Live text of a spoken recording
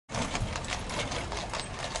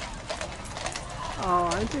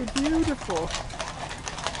Oh, aren't they beautiful?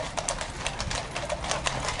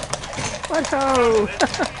 What-ho!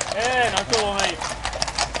 Yeah, no, go on, mate.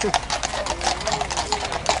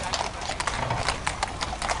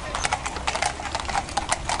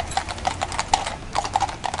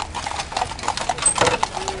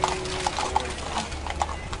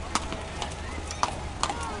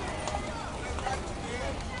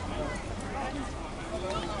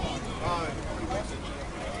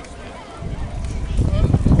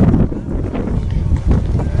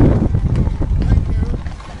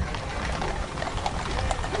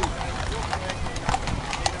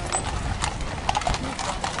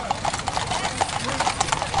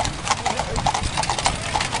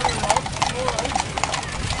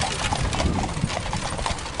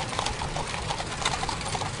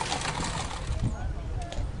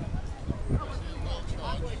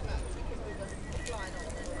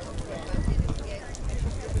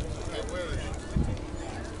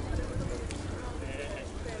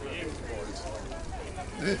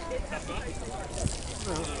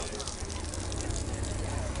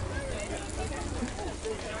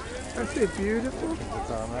 Aren't they beautiful?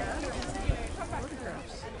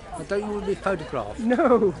 I don't want to be photographed.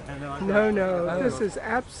 No, no. This is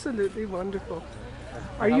absolutely wonderful.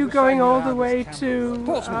 Are you going all the way to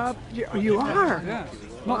Portsmouth? You are. Yeah,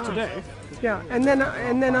 not today. Yeah, and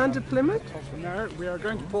then on to Plymouth. No, we are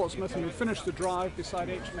going to Portsmouth and we finish the drive beside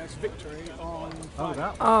HMS Victory on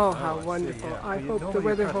Friday. Oh, how wonderful! I hope the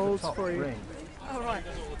weather holds for you. Oh, right.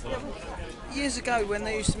 Years ago, when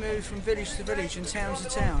they used to move from village to village and town to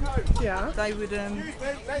town, Yeah, they would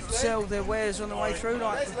sell their wares on the way through,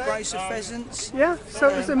 like a brace of pheasants. yeah. So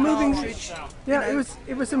it was a moving. Partridge, Yeah, you know.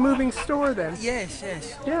 it was a moving store then. Yes,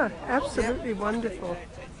 yes. Yeah, absolutely wonderful.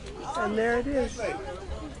 And there it is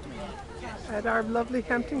at our lovely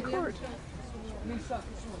Hampton Court.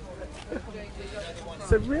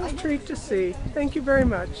 It's a real treat to see. Thank you very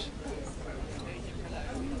much.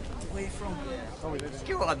 Where you from?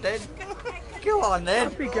 Go on then. Go on then.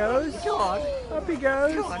 Up he goes. Go on. Up he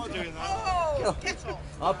goes. Go on.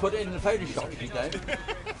 I'll put it in the Photoshop if you don't.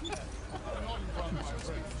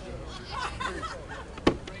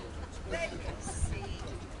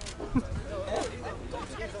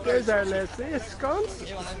 There's our Leslie. It's scones.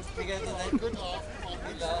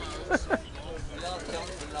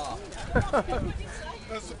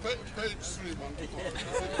 That's the page 3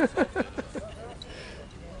 one.